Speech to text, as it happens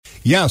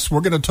Yes,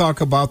 we're going to talk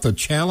about the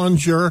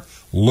Challenger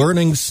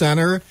Learning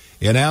Center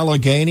in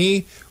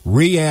Allegheny.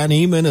 Reann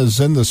Ehman is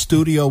in the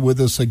studio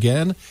with us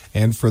again.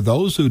 And for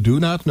those who do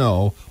not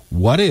know,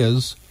 what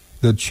is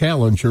the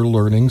Challenger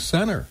Learning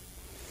Center?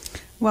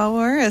 Well,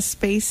 we're a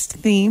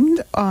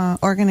space-themed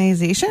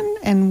organization,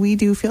 and we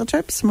do field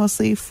trips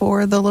mostly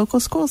for the local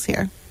schools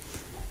here.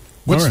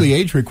 What's the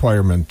age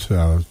requirement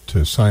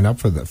to sign up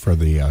for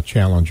the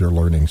Challenger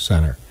Learning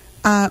Center?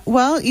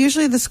 Well,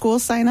 usually the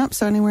schools sign up,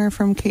 so anywhere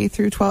from K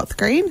through 12th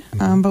grade.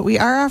 But we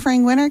are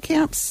offering winter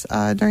camps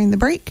during the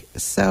break,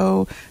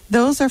 so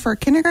those are for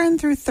kindergarten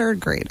through third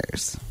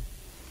graders.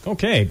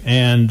 Okay,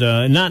 and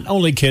not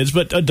only kids,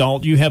 but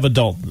you have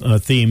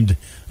adult-themed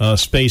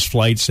space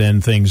flights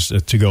and things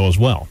to go as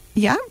well.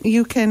 Yeah,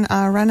 you can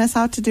run us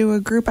out to do a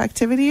group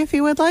activity if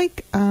you would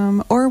like,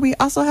 or we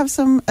also have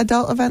some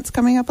adult events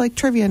coming up like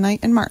Trivia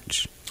Night in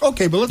March.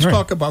 Okay, but let's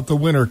talk about the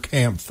winter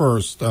camp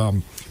first.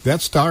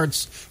 That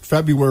starts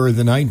February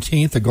the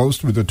 19th. It goes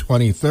through the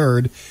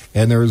 23rd,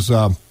 and there's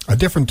a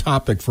different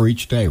topic for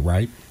each day,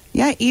 right?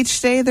 Yeah,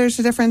 each day there's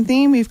a different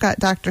theme. We've got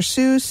Dr.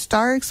 Seuss,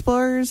 Star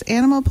Explorers,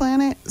 Animal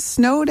Planet,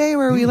 Snow Day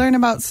where we learn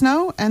about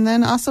snow, and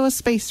then also a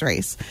space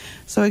race.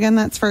 So again,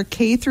 that's for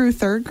K through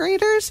third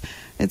graders.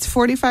 It's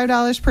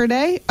 $45 per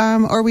day,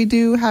 or we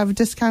do have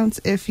discounts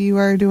if you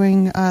are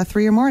doing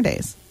 3 or more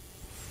days.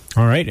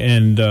 All right,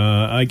 and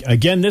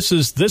again, this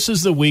is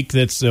the week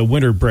that's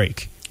winter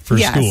break for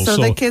school. So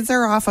the kids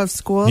are off of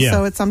school,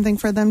 so it's something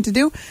for them to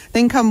do. They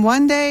can come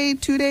 1 day,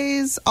 2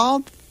 days,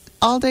 all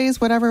days,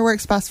 whatever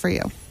works best for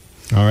you.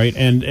 All right,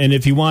 and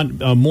if you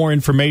want more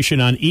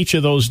information on each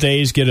of those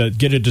days, get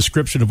a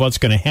description of what's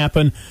going to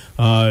happen.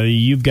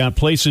 You've got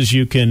places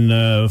you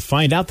can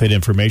find out that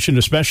information,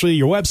 especially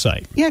your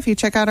website. Yeah, if you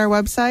check out our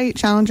website,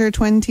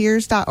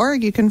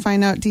 challengertwintiers.org, you can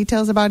find out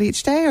details about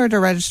each day or to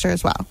register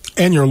as well.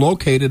 And you're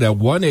located at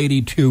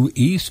 182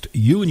 East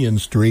Union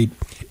Street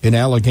in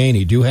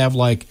Allegheny. Do you have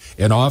like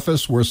an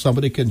office where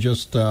somebody can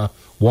just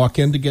walk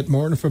in to get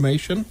more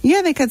information?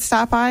 Yeah, they could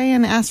stop by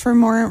and ask for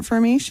more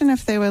information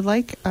if they would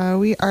like.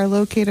 We are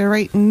located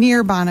right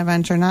near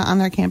Bonaventure, not on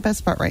their campus,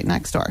 but right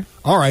next door.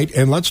 All right,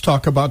 and let's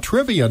talk about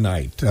Trivia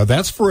Night.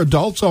 That's for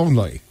adults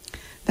only.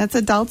 That's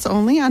adults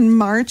only. On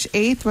March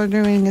 8th, we're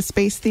doing a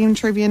space-themed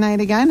trivia night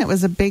again. It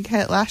was a big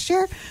hit last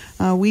year.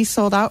 We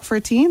sold out for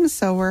teams,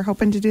 so we're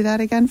hoping to do that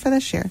again for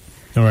this year.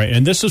 All right,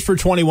 and this is for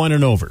 21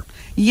 and over.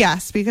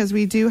 Yes, because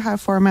we do have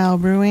 4 Mile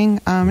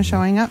Brewing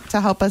showing up to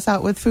help us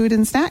out with food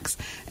and snacks.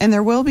 And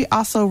there will be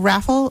also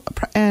raffle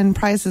and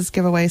prizes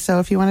giveaway. So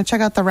if you want to check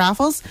out the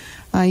raffles,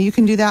 you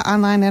can do that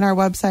online at our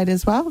website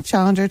as well,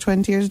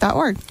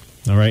 challengertwintiers.org.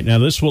 All right, now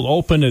this will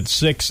open at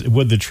 6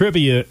 with the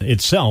trivia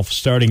itself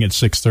starting at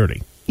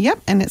 6:30. Yep,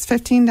 and it's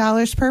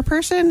 $15 per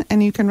person,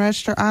 and you can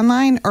register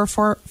online or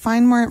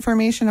find more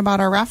information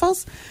about our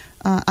raffles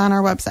on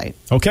our website.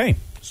 Okay.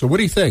 So what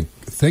do you think?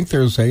 Think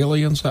there's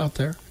aliens out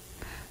there?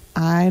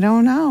 I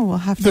don't know. We'll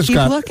have to keep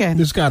looking.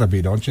 There's got to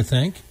be, don't you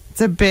think? It's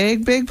a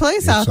big, big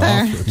place out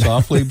there. It's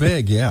awfully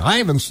big, yeah. I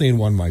haven't seen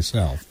one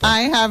myself. But.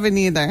 I haven't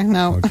either,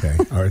 no. Okay,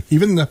 all right.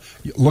 Even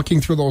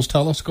looking through those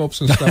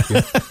telescopes and stuff?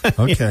 Yeah.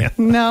 Okay.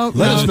 No.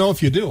 Let us know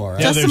if you do, all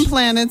right? Just some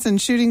planets and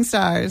shooting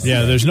stars.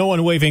 Yeah, there's no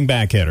one waving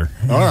back at her.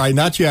 All right,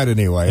 not yet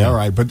anyway. Yeah. All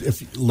right, but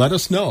let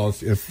us know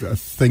if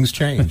things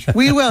change.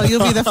 We will.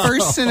 You'll be the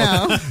first to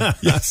know.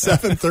 Yeah,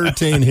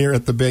 7:13 here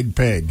at the Big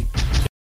Pig.